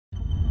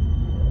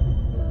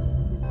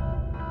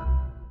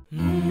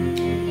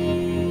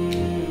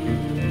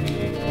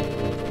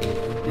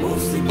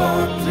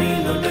Musibot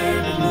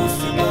reloaded,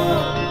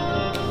 Musibot,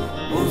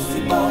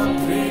 Musibot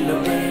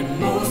reloaded,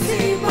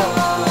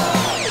 Musibot.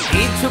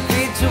 Pichu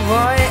pichu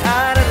boy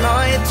ar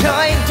noy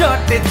joy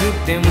jote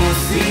jute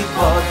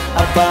Musibot,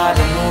 abar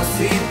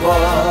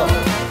Musibot.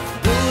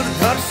 Dur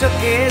dharsho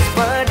case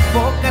but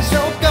boka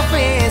shoka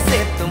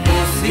face to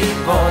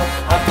Musibot,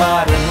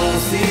 abar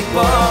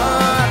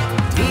Musibot.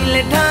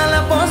 Dile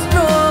dhala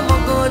postro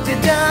mogoj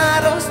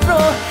jar ostro,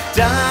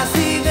 ja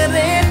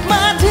cigarette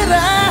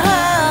majra.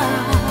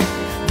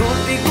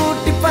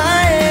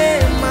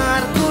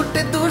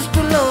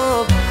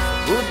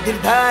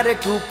 धारे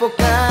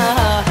कुपका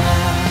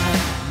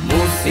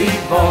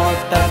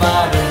मुसीबत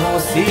अबार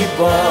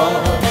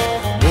मुसीबत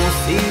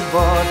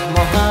मुसीबत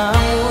महा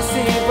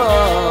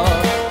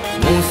मुसीबत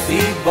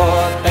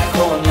मुसीबत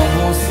कोनो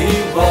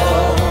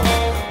मुसीबत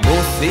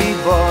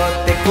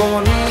मुसीबत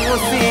कोनो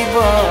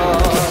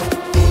मुसीबत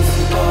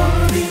मुसीबत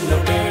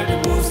reloaded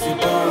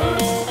मुसीबत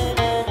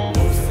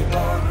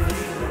मुसीबत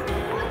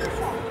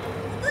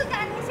তুই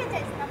গান মিশে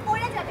যাস না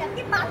পড়ে যাবে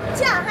আপনি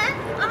বাচ্চা হ্যাঁ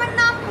আমার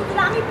নাম পুতুল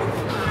আমি পুতুল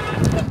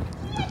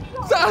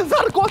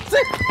স্যার করছে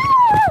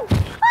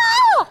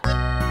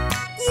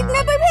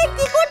কিডন্যাপার ভাই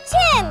কি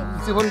করছেন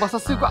জীবন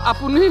বাঁচাচ্ছি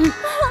আপনি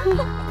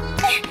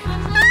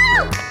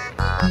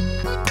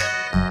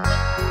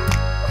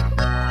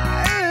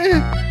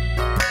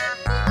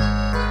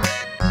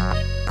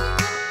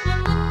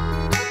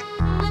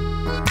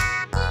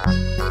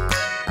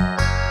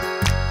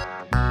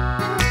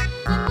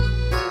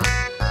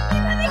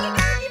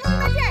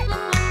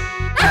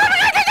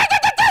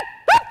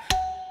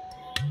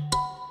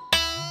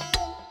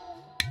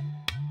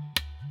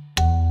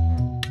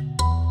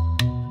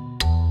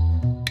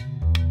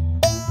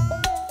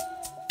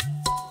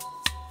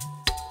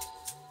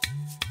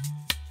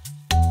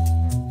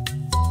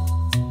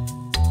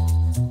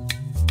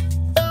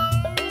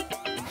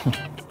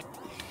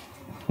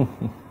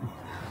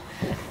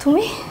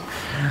তুমি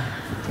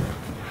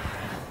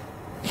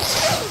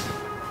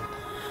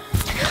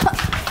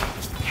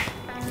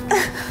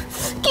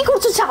কি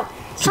করছো চাও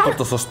কি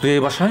করতেছস তুই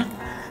এই বাসায়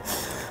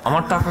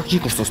আমার টাকা কি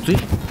করছস তুই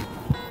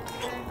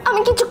আমি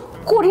কিছু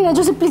করি না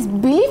জোসেফ প্লিজ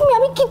বিলিভ মি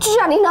আমি কিছু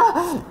জানি না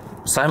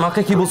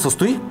সাইমাকে কি বলছস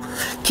তুই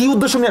কি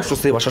উদ্দেশ্য নিয়ে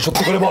আসছস এই বাসায়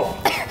সত্যি করে বল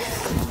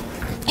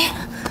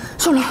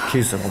শোনো কি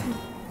হইছে বল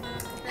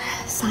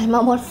সাইমা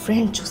আমার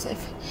ফ্রেন্ড জোসেফ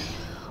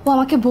ও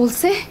আমাকে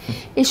বলছে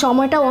এই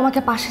সময়টা ও আমাকে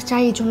পাশে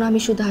চাই এই জন্য আমি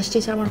শুধু আসছি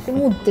আমার কোনো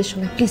উদ্দেশ্য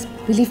না please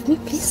believe me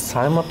please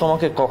Saima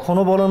তোমাকে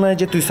কখনো বলে নাই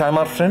যে তুই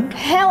সাইমার ফ্রেন্ড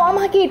হ্যাঁ ও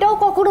আমাকে এটাও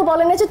কখনো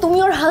বলে না যে তুমি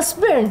ওর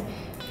হাজবেন্ড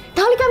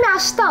তাহলে কি আমি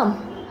আসতাম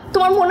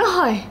তোমার মনে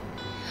হয়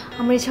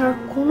আমার এছাড়া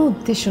কোনো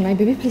উদ্দেশ্য নাই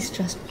বেবি প্লিজ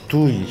ট্রাস্ট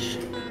তুই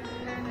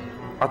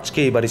আজকে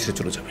এই বাড়ি ছেড়ে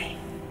চলে যাবি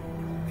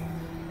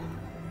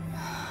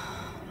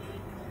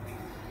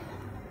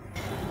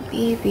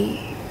বেবি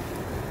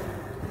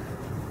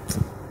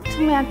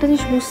তুমি একটা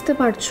জিনিস বুঝতে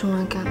পারছো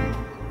না কেন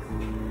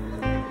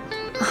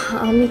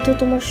আমি তো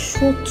তোমার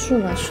শত্রু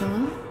না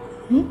শোনা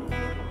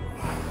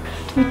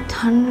তুমি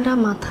ঠান্ডা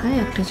মাথায়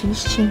একটা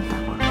জিনিস চিন্তা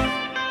করো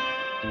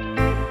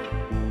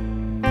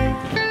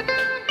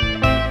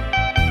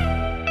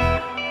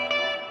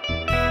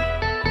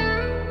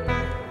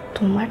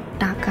তোমার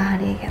টাকা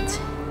হারিয়ে গেছে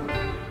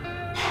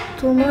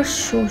তোমার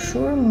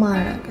শ্বশুর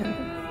মারা গেল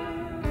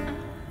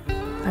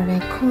আর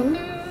এখন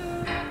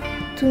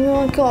তুমি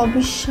আমাকে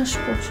অবিশ্বাস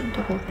পর্যন্ত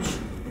করছো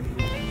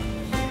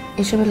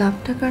এসবে লাভ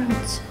টাকার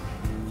হচ্ছে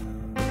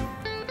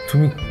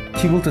তুমি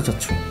কি বলতে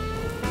চাচ্ছ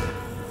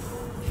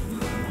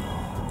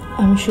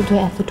আমি শুধু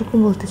এতটুকু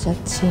বলতে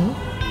চাচ্ছি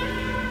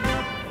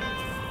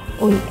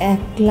ওই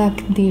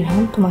 1,00,000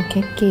 দিরহাম তোমাকে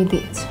কে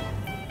দিয়েছে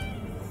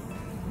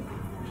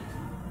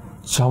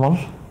জামাল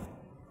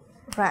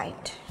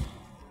রাইট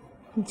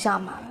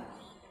জামাল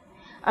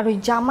আর ওই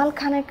জামাল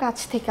খানের কাছ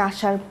থেকে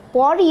আসার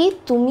পরই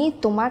তুমি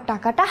তোমার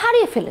টাকাটা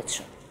হারিয়ে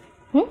ফেলেছো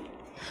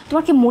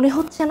তোমার কি মনে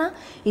হচ্ছে না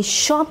এই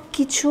সব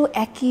কিছু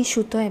একই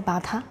সুতোয়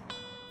বাঁধা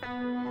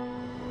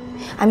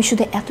আমি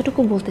শুধু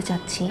এতটুকু বলতে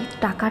চাচ্ছি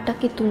টাকাটা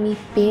কি তুমি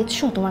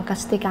পেয়েছো তোমার কাছ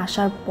থেকে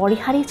আসার পরই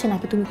হারিয়েছে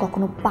নাকি তুমি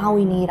কখনো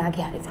পাওইনি এর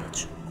আগে হারিয়ে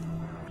ফেলেছো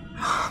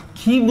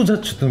কি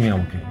বোঝাচ্ছ তুমি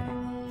আমাকে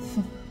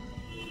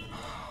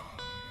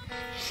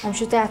আমি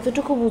শুধু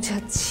এতটুকু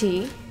বুঝাচ্ছি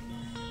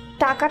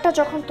টাকাটা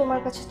যখন তোমার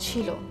কাছে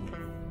ছিল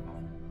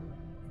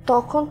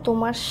তখন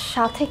তোমার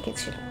সাথে কে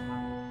ছিল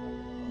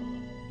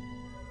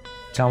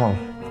জামাল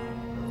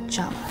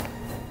জামাল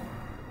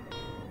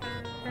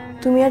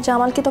তুমি আর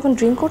জামাল কি তখন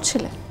ড্রিঙ্ক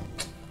করছিলে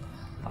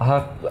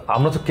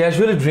আমরা তো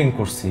ক্যাজুয়ালি ড্রিঙ্ক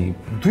করছি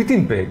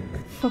 2-3 পেগ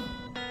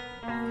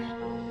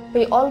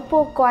ওই অল্প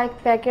কয়েক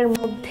প্যাকের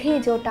মধ্যেই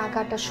যে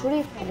টাকাটা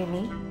সরিয়ে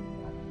ফেলেনি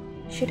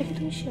সেটা কি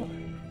তুমি শিওর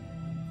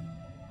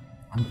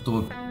আমি তো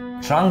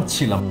ড্রাঙ্ক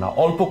ছিলাম না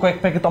অল্প কয়েক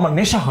প্যাকে তো আমার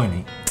নেশা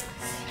হয়নি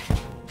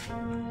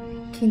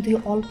কিন্তু এই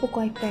অল্প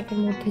কয়েক প্যাকের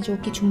মধ্যে যে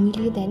কিছু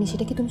মিলিয়ে দেয়নি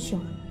সেটা কি তুমি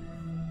শিওর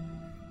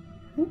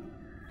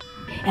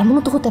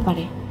এমনও তো হতে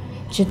পারে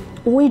যে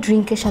ওই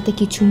ড্রিঙ্কের সাথে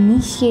কিছু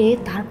মিশিয়ে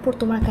তারপর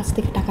তোমার কাছ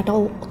থেকে টাকাটা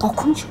ও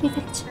তখনই সরিয়ে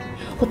ফেলেছে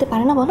হতে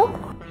পারে না বলো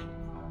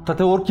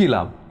তাতে ওর কি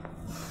লাভ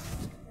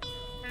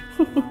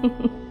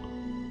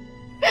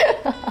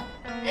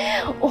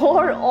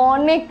ওর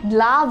অনেক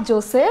লাভ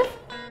জোসেফ,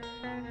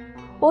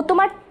 ও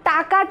তোমার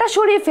টাকাটা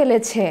সরিয়ে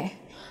ফেলেছে।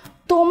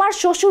 তোমার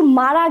শ্বশুর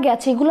মারা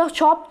গেছে, এগুলো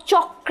সব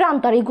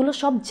চক্রান্ত, আর এগুলো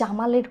সব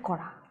জামালের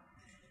করা।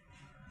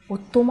 ও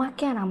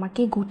তোমাকে আর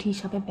আমাকে গুটি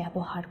হিসাবে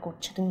ব্যবহার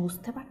করছে, তুমি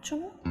বুঝতে পারছো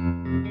না?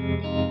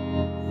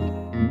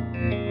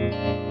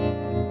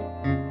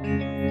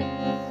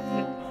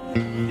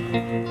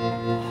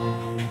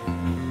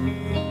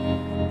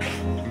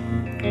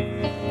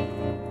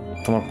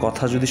 তোমার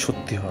কথা যদি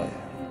সত্যি হয়,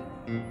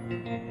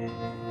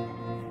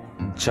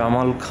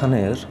 জামাল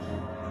খানের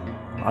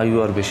আয়ু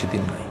আর বেশি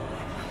দিন নাই।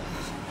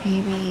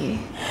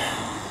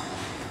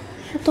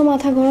 এত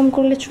মাথা গরম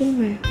করলে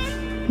চলবে?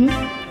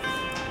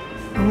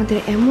 আমাদের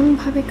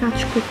এমনভাবে কাজ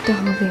করতে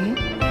হবে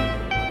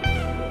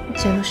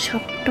যেন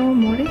সাপটাও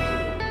মরে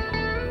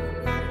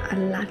আর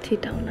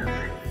লাঠিটাও না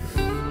পারে।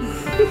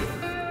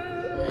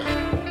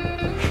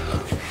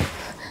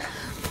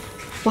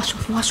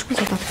 ওয়াশরুমে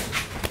যেতে হবে।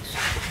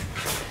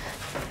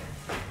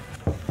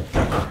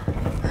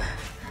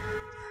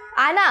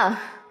 আয়না,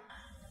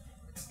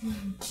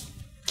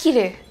 কি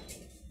রে,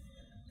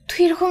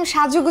 তুই এরকম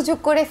সাজুগুজু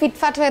করে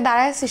ফিটফাট হয়ে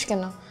দাঁড়ায় আছিস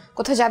কেন?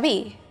 কোথাও যাবি?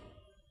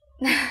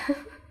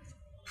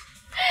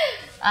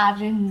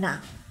 আরে না,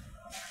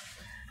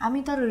 আমি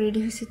তো আরো রেডি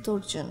হয়েছি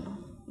তোর জন্য,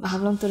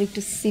 ভাবলাম তোর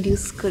একটু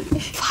সিরিয়াস করি।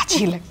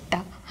 ফাজিল একটা।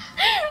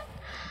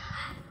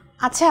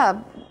 আচ্ছা,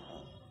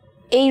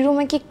 এই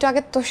রুমে কি একটু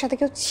আগে তোর সাথে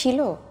কেউ ছিল?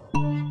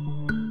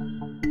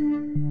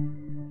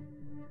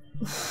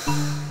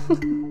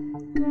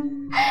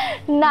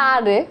 না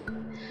রে,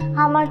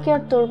 আমার কি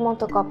আর তোর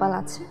মতো কপাল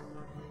আছে?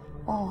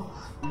 ও,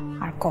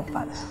 আর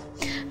কপাল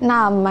না,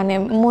 মানে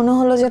মনে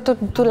হলো যে তোর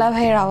দুলা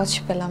ভাইয়ের আওয়াজ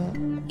পেলাম,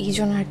 এই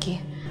জন্য আর কি।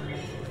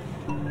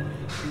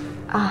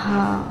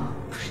 আহা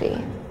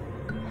প্রেম,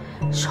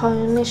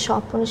 শয়নের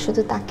স্বপ্নে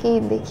শুধু তাকেই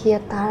দেখি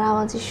আর তার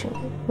আওয়াজই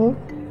শুনি।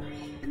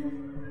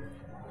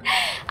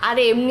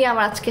 আরে এমনি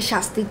আমার আজকে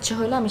সাজতে ইচ্ছা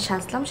হলো, আমি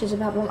সাজলাম,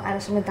 সেজন্য ভাবলাম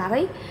আয়নার সামনে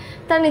দাঁড়াই,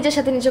 তার নিজের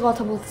সাথে নিজে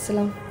কথা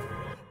বলতেছিলাম।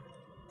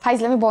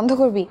 ফাইজলামি বন্ধ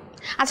করবি?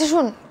 আচ্ছা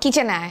শোন,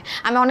 কিচেনে আয়,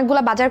 আমি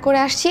অনেকগুলো বাজার করে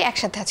আসছি,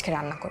 একসাথে আজকে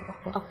রান্না করবো।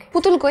 ওকে।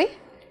 পুতুল কই?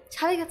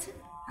 ছাড়ে গেছে।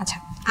 আচ্ছা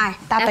আয়,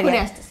 তাড়াতাড়ি এখনই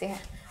আয়। আসতেছি।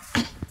 হ্যাঁ,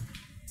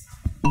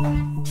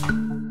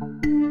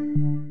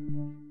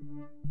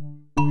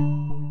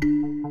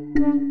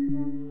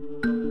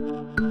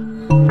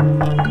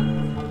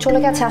 চলে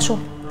গেছে, আসো।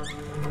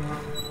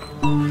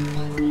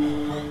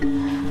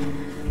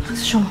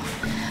 শোনো,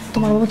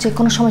 তোমার বাবু যে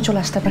কোনো সময় চলে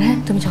আসতে পারে। হ্যাঁ,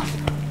 তুমি যাও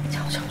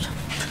যাও যাও যাও,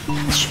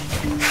 আসো।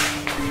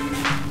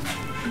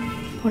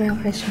 পরে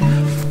আবার এসো।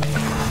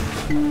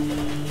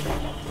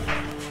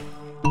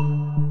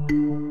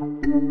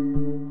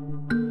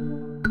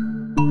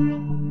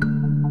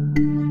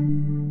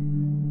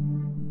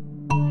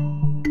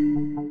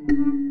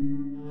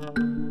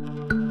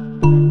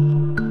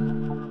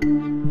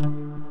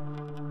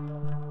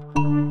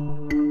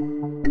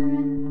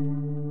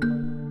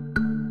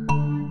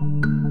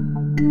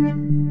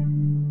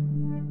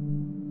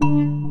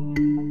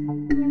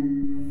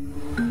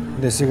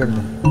 देसी कर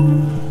दे।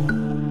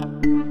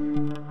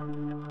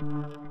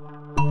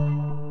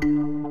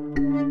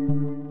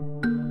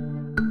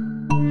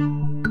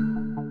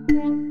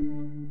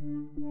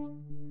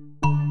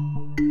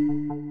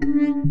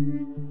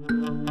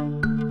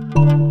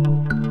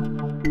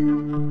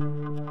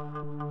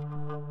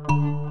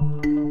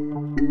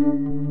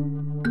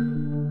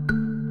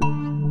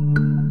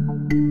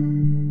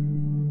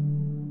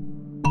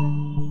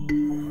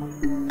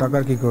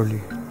 টাকার কি করলি?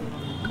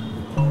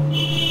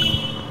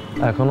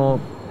 এখনো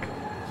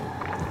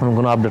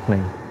কোনো আপডেট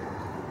নেই।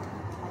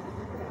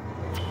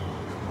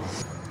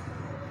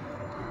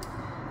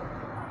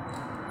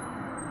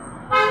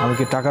 আমি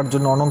কি টাকার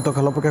জন্য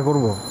অনন্তকাল অপেক্ষা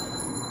করব?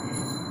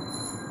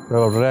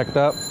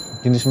 একটা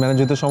জিনিস ম্যানেজ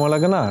হতে সময়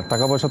লাগে না,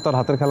 টাকা পয়সা তো আর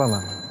হাতের খেলা না,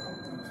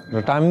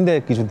 টাইম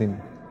দেয় কিছুদিন।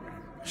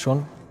 শোন,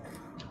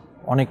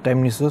 অনেক টাইম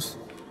নিছিস,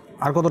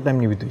 আর কত টাইম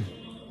নিবি তুই?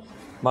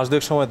 মাস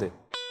দুয়েক সময় দে।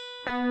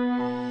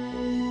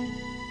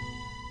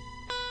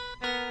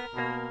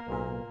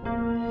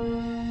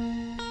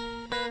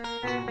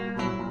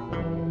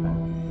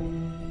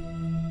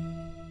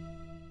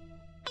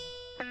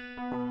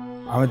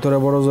 আমি তোরা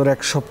বড় জোর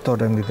 1 সপ্তাহ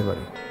টাইম দিতে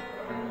পারি।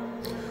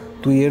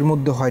 তুই এর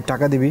মধ্যে হয়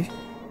টাকা দিবি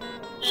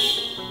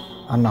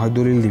আর না হয়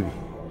দলিল দিবি।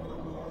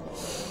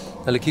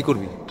 তাহলে কি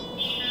করবি?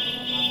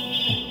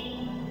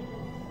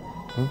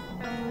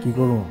 কি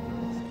করব?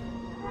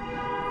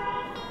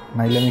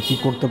 নাইলে আমি কি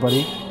করতে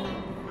পারি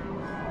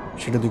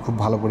সেটা তুই খুব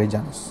ভালো করে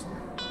জানিস।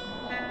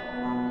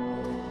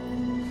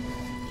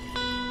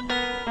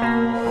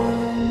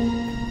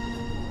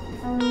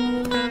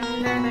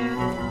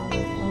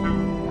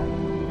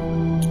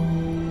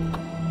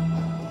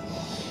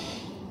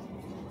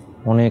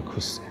 অনেক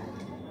খুশি।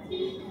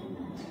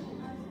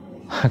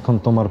 এখন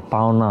তোমার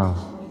পাওনা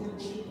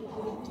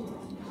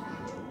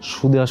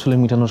সুদে আসলে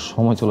মিটানোর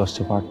সময় চলে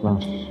আসছে পার্টনার।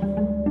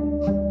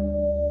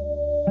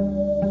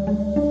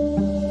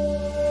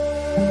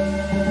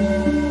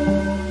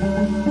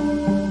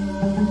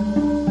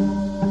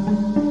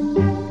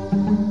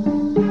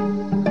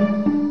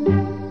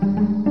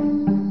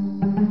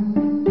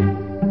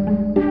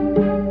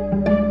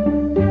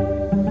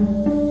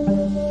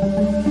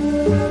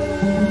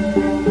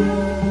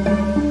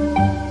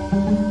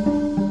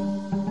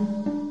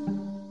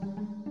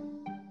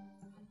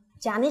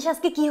 জানিস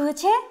আজকে কি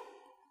হয়েছে?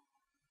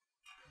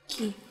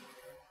 কি?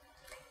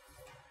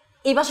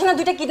 এই বাসায় না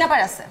 2টা কিডন্যাপার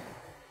আছে।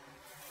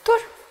 তোর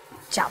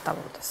যাতা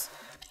বলতেছে।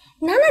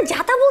 না না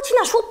যাতা বলছি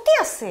না, সত্যি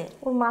আছে।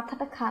 ওর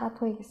মাথাটা খারাপ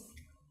হয়ে গেছে।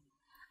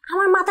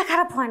 আমার মাথা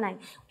খারাপ হয় নাই,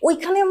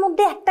 ওইখানের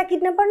মধ্যে একটা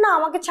কিডন্যাপার না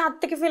আমাকে ছাদ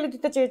থেকে ফেলে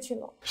দিতে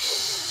চেয়েছিল।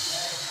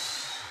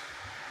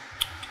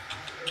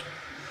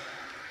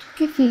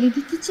 কে ফেলে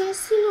দিতে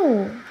চাইছিল?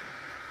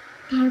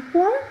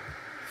 তারপর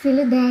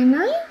ফেলে দেয়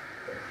নাই?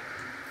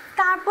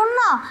 তারপর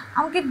না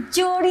আমাকে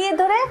জড়িয়ে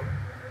ধরে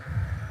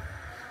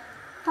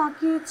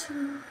তাকিয়েছিল।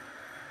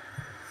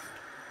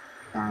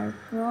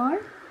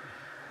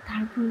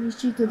 তারপর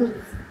নিশ্চয়ই তোদের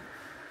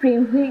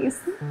প্রেম হয়ে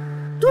গেছে।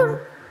 তোর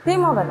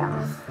প্রেম হবে না?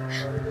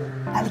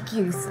 তাহলে কি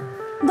হয়েছে?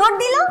 ধর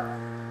দিল।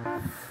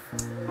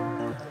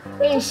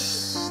 ইস,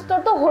 তোর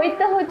তো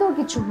হইতেও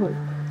কিছু হল।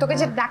 তোকে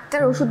যে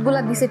ডাক্তার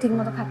ওষুধগুলা দিছে ঠিক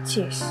মতো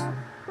খাচ্ছিস?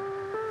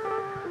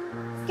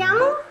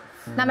 কেমন?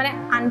 না মানে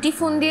আন্টি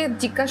ফোন দিয়ে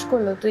জিজ্ঞাসা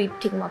করলো তুই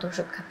ঠিক মতো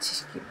ওষুধ খাচ্ছিস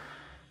কি।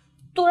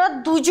 তোরা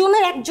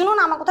দুজনের একজনও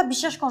না আমার কথা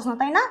বিশ্বাস করছ না,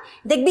 তাই না?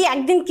 দেখবি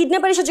একদিন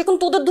কিডন্যাপার এসে যখন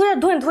তোদের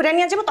ধরে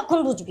নিয়ে যাবে তখন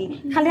বুঝবি।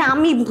 খালি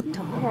আমি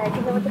বুঝতাম।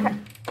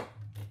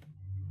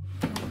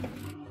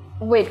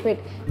 ওয়েট,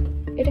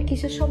 এটা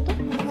কিসের শব্দ?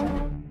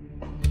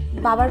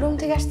 বাবার রুম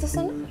থেকে আসতেছে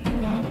না?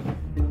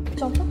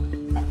 চল তো।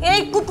 এই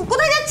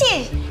কোথায়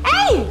যাচ্ছিস?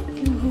 এই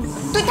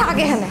তুই থাক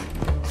এখানে।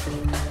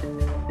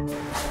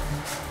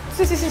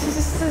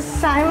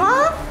 সাইমা,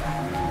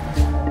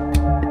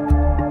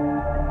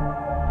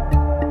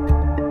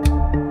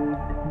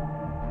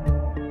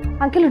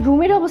 আঙ্কেল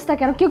রুমের অবস্থা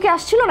কেন? কেউ কি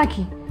আসছিল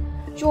নাকি?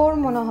 চোর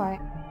মনে হয়।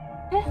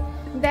 হ্যাঁ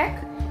দেখ,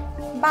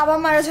 বাবা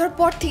মারা যাওয়ার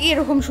পর থেকে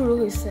এরকম শুরু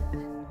হয়েছে।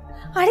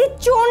 আরে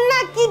চোর না,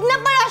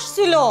 কিডন্যাপার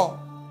আসছিল।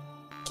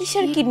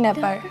 কিসের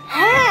কিডন্যাপার?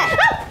 হ্যাঁ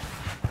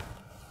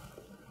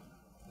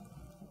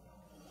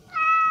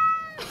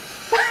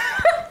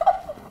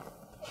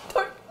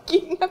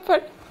কিডন্যাপার?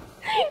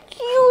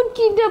 কিউট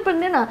কিডন্যাপার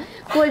না,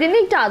 কোলে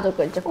নিয়ে একটু আদর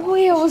করে যা।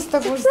 ওই অবস্থা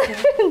করছে।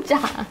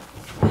 যা।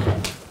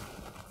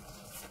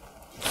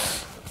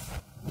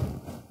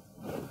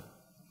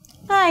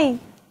 হাই,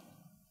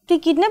 তুই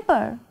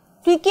কিডন্যাপার?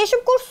 তুই কি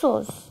এসব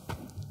করছস?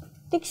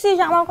 দেখছিস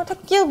আমার কথা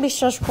কেউ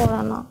বিশ্বাস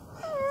করে না।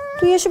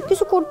 তুই এসব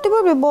কিছু করতে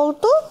পারবে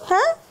বলতো?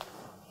 হ্যাঁ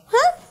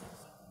হ্যাঁ,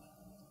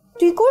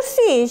 তুই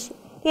করছিস?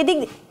 এদিক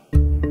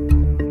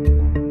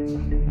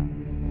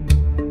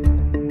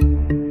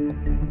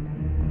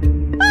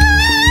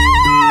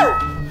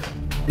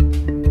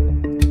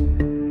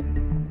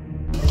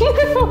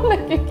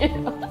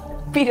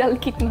বিড়াল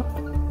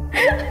কিডন্যাপার।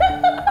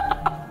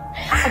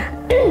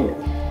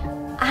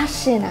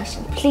 আসেন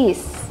প্লিজ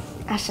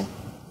আসেন।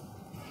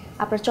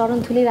 আপনার চরণ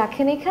ধুলি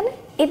রাখেন এখানে।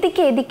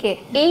 এদিকে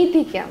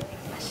এইদিকে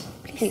আসেন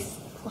প্লিজ।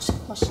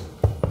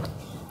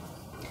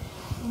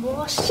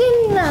 বসেন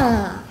না।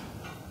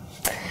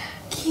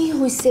 কি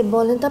হয়েছে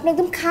বলেন তো? আপনি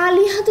একদম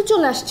খালি হাতে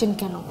চলে আসছেন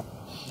কেন?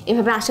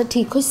 এভাবে আসা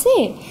ঠিক হয়েছে?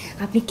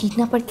 আপনি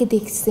কিডন্যাপারকে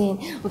দেখছেন,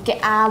 ওকে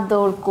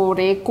আদর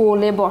করে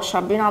কোলে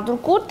বসাবেন, আদর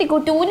করতে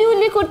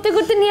উলি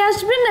করতে নিয়ে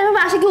আসবেন না? এভাবে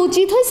আসা কি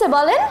উচিত হয়েছে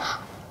বলেন?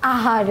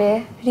 আহারে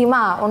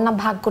রিমা, ওর না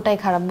ভাগ্যটাই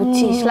খারাপ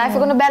বুঝছিস, লাইফে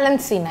কোনো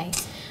ব্যালেন্সই নাই।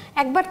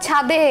 একবার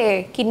ছাদে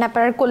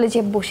কিডন্যাপারের কোলে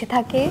যে বসে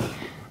থাকে,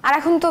 আর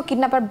এখন তো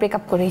কিডন্যাপার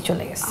ব্রেকআপ করেই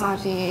চলে গেছে।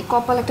 আরে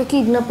কপাল একটা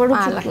কিডন্যাপারও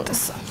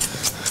লাগতেছে।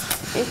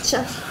 আচ্ছা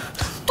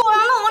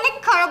তোরা না অনেক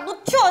খারাপ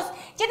বুঝছস।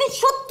 যেদিন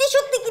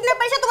সত্যি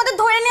কিডন্যাপার এসে তোমাদের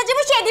ধরে নিয়ে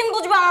যাবে সেদিন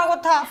বুঝবে আমার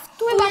কথা।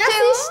 তুই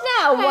বাঁচাইস না,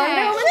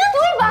 ওয়ান্ডার ওম্যান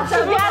তুই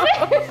বাঁচাবি। আরে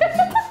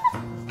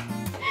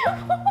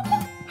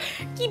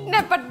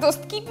কিডন্যাপার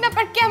দোস্ত,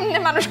 কিডন্যাপার কেমনে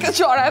মানুষকে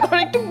জড়ায়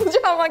ধরে একটু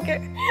বুঝা আমাকে।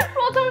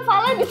 প্রথমে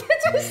ফালাই দিতে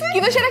চাইছি,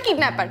 কিন্তু সেটা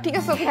কিডন্যাপার, ঠিক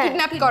আছে? ওকে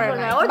কিডন্যাপ করে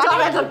না, ও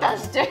জড়ায় ধরতে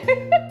আসছে।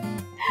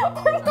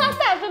 ওর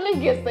মাথা আসলে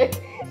গেছে।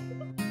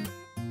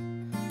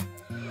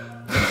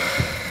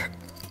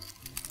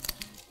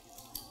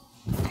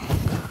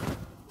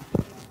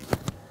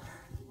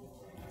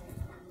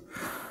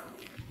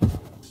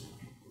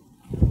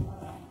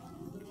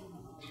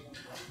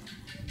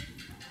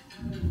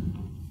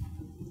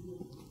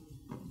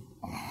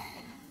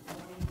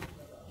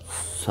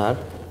 স্যার,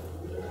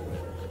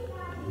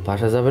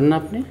 বাসা যাবেন না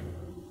আপনি?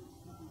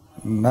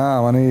 না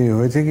মানে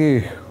হয়েছে কি,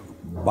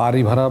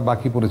 বাড়ি ভাড়া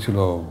বাকি পড়েছিল,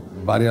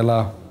 বাড়িওয়ালা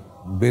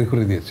বের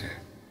করে দিয়েছে।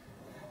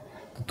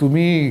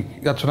 তুমি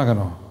যাচ্ছ না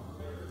কেন?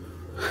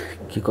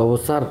 কি খবর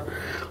স্যার,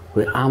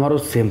 ওই আমারও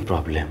সেম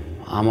প্রবলেম।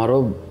 আমারও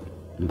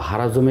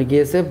ভাড়া জমে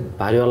গিয়েছে,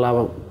 বাড়িওয়ালা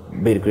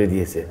বের করে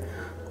দিয়েছে,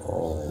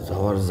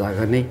 যাওয়ার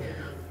জায়গা নেই।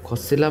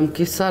 করছিলাম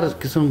কি স্যার,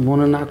 কিছু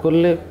মনে না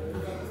করলে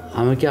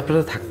আমি কি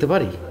আপনারা থাকতে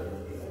পারি?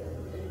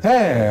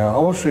 হ্যাঁ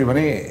অবশ্যই,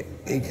 মানে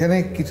এখানে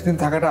কিছুদিন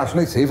থাকাটা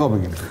আসলে সেফ হবে।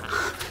 কিন্তু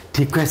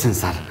ঠিক করেছেন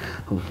স্যার,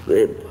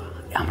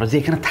 আমরা যে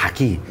এখানে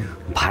থাকি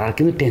ভাড়ার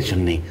কিন্তু টেনশন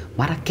নেই।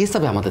 ভাড়া কে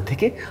যাবে আমাদের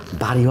থেকে?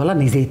 বাড়িওয়ালা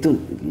নিজেই তো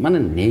মানে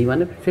নেই,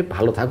 মানে সে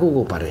ভালো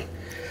থাকুকও পারে।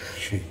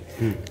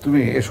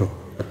 তুমি এসো,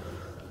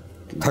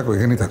 থাকো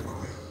এখানেই থাকো।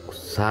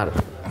 স্যার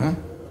হ্যাঁ,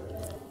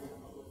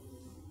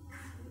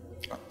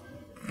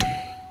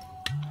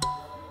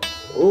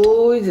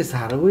 ওই যে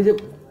স্যার, ওই যে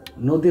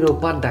নদীর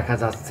ওপার দেখা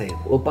যাচ্ছে,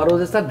 ওপারও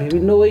যে স্যার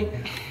বিভিন্ন ওই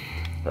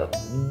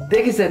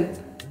দেখেছেন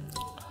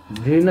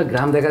বিভিন্ন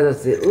গ্রাম দেখা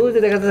যাচ্ছে, ওই যে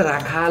দেখা যাচ্ছে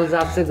রাখাল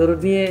যাচ্ছে গরু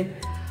নিয়ে,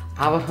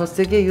 আবার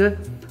হচ্ছে কি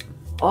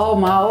ও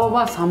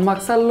মা সাম্মাক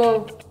সারলো।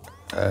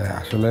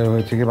 আসলে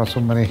হয়েছে কি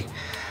মাসুম, মানে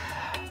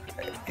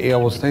এই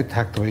অবস্থায়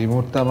থাকতো। এই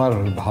মুহূর্তে আমার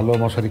ভালো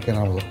মশারি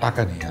কেনার মতো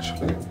টাকা নেই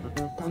আসলে।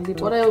 তাহলে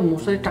পরে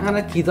মশারি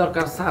টাঙানোর কি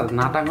দরকার স্যার?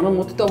 না টাঙানোর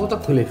মতো তো অবস্থা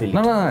খুলে ফেলি।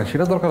 না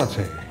সেটা দরকার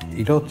আছে।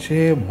 এটা হচ্ছে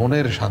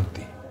মনের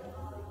শান্তি।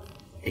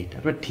 এইটা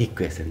আপনি ঠিক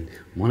করেছেন,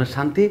 মনের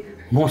শান্তি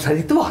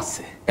মশারি তো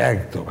আছে।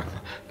 একদম।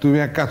 তুমি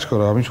এক কাজ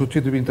করো, আমি শুনছি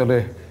তুমি তাহলে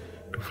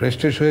ফ্রেশ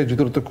ট্রেশ হয়ে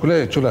জুতো টুতো খুলে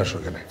চলে আসো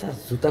এখানে।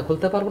 জুতা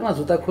খুলতে পারবো না,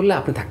 জুতা খুললে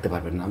আপনি থাকতে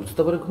পারবেন না। আমি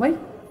জুতা পরে ঘুমাই।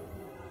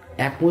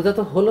 এক মোজা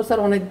তো হলো স্যার,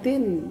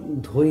 অনেকদিন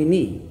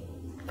ধুইনি।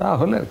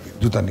 তাহলে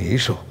জুতা নিয়ে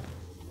এসো।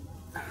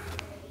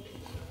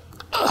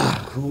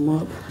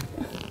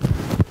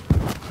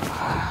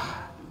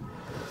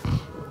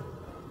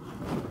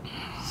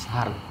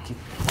 স্যার কি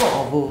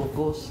কব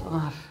গো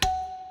স্যার।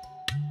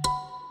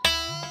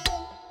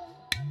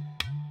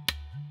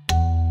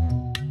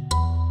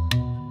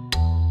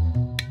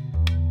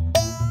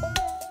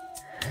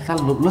 স্যার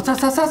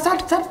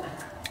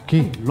কি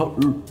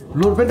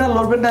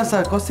লড়বেন না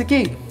স্যার। কষ্ট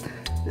কি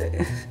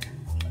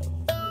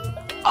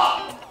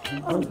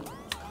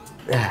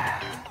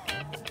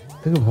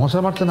তুমি মশা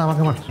মারছো না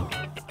আমাকে মারছো?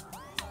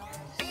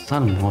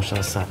 স্যার মশা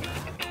স্যার।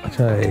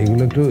 আচ্ছা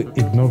এগুলো একটু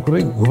ইগনোর করে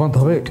ঘুমাতে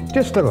হবে।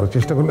 চেষ্টা করো,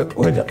 চেষ্টা করলে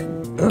হয়ে যাবে।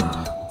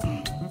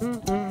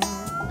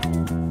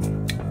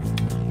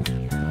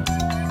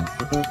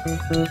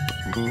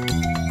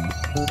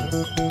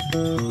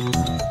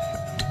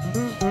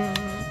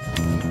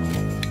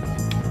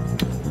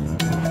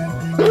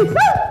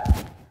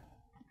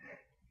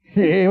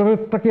 এভাবে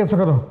তাকিয়ে আছো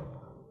কেন?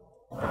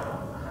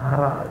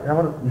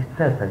 আমার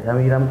ইচ্ছা থাকে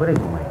আমি ইরাম করে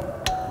ঘুমাই।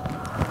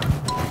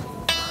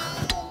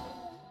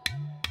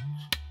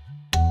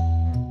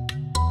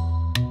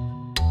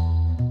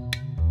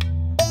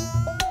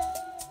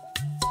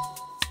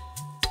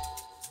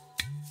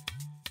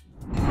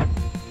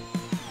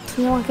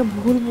 তুমি আমাকে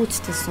ভুল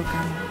বুঝতেছো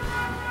কেন?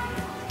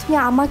 তুমি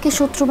আমাকে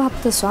শত্রু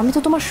ভাবতেছো, আমি তো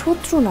তোমার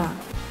শত্রু না।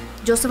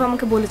 জোসেফ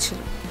আমাকে বলেছিল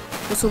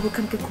ও সবুর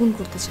খানকে খুন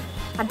করতে চায়,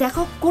 আর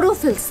দেখো করেও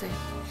ফেলছে।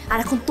 আর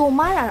এখন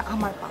তোমার আর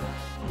আমার পাওয়া।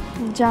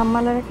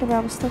 জামালের একটা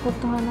ব্যবস্থা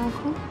করতে হয় না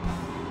এখন?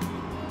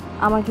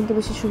 আমার কিন্তু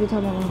বেশি সুবিধা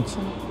মনে হচ্ছে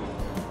না।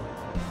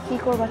 কি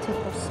করবা ঠিক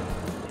করছে?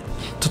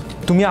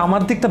 তুমি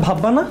আমার দিকটা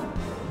ভাববা না?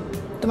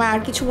 তোমার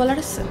আর কিছু বলার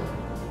আছে?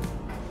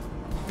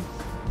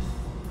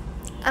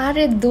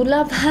 আরে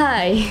দুলা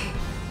ভাই,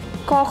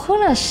 কখন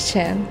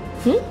আসছেন?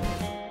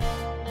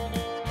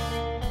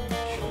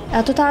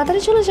 এত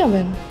তাড়াতাড়ি চলে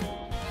যাবেন?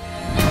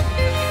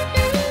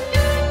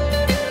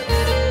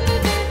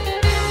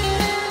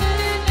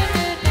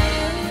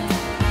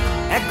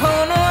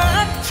 এখনো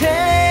আছে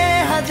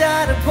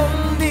হাজার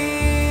বন্দি,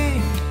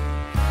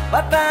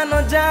 পাতানো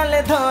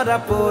জালে ধরা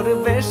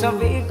পড়বে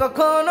সবই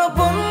কখনো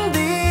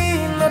বন্দি।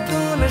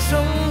 নতুন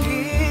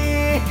সঙ্গী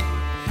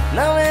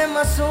নামে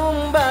মাসুম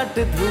বাট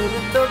দূর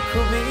তো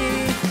খুবই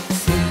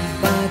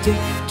বাজে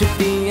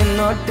চুটিয়ে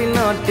নটি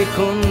নটি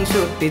খুন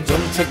ছুটি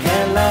জমছে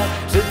খেলা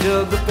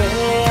সুযোগ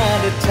পেয়ে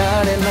আর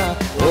ছাড়ে না।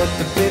 ওত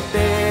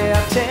পেতে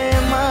আছে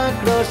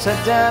মাকড়ো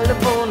সাজাল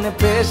বনে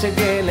পেশে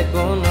গেলে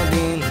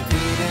কোনোদিন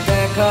ফিরে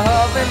দেখা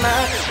হবে না।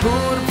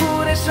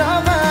 ঘুরে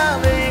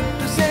স্বভাব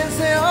একটু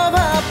শেষে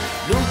অভাব,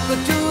 লুকো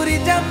চুরি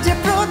যাচ্ছে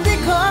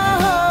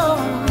প্রতিক্ষণ।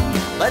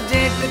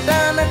 বাজেট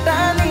টানা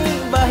টানি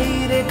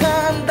বাহিরে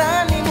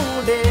খানদানি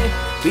মুডে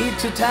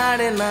পিছু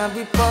ছাড়ে না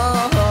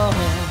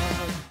বিপদ।